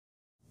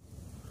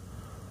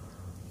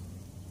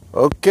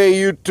Okay,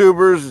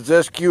 YouTubers,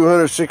 it's SQ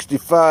Hunter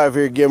 65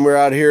 here again. We're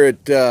out here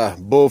at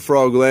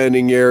Bullfrog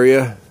Landing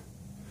area,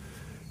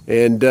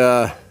 and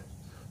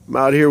I'm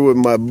out here with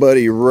my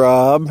buddy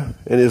Rob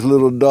and his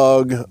little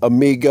dog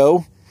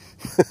Amigo.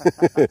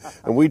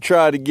 And we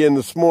tried again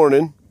this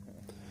morning,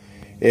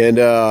 and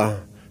I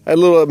had a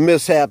little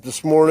mishap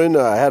this morning.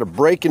 I had a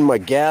break in my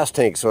gas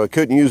tank, so I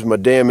couldn't use my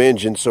damn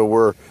engine. So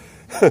we're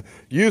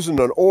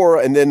using an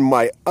oar, and then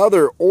my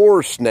other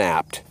oar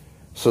snapped.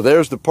 So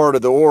there's the part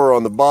of the oar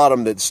on the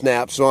bottom that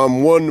snapped. So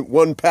I'm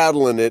one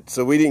paddling it,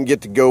 so we didn't get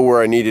to go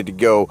where I needed to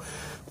go.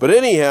 But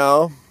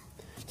anyhow,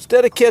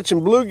 instead of catching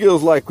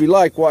bluegills like we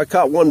like, well, I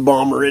caught one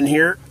bomber in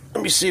here.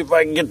 Let me see if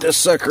I can get this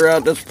sucker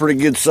out. That's a pretty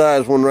good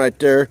size one right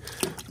there.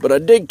 But I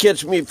did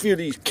catch me a few of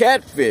these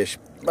catfish.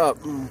 About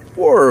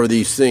 4 of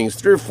these things,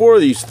 3 or 4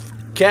 of these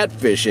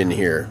catfish in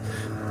here.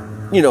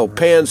 You know,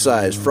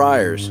 pan-sized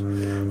fryers.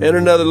 And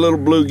another little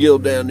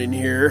bluegill down in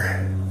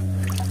here.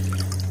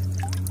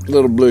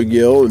 Little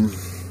bluegill, and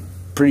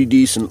pretty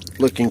decent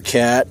looking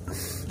cat.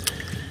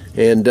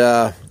 And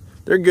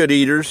they're good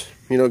eaters,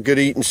 you know, good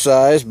eating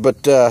size.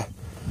 But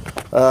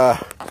I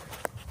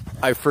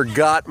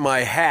forgot my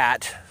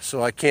hat,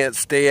 so I can't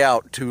stay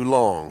out too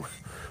long.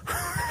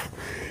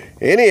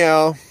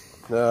 Anyhow,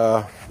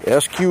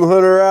 SQ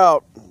Hunter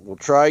out. We'll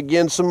try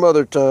again some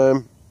other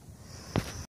time.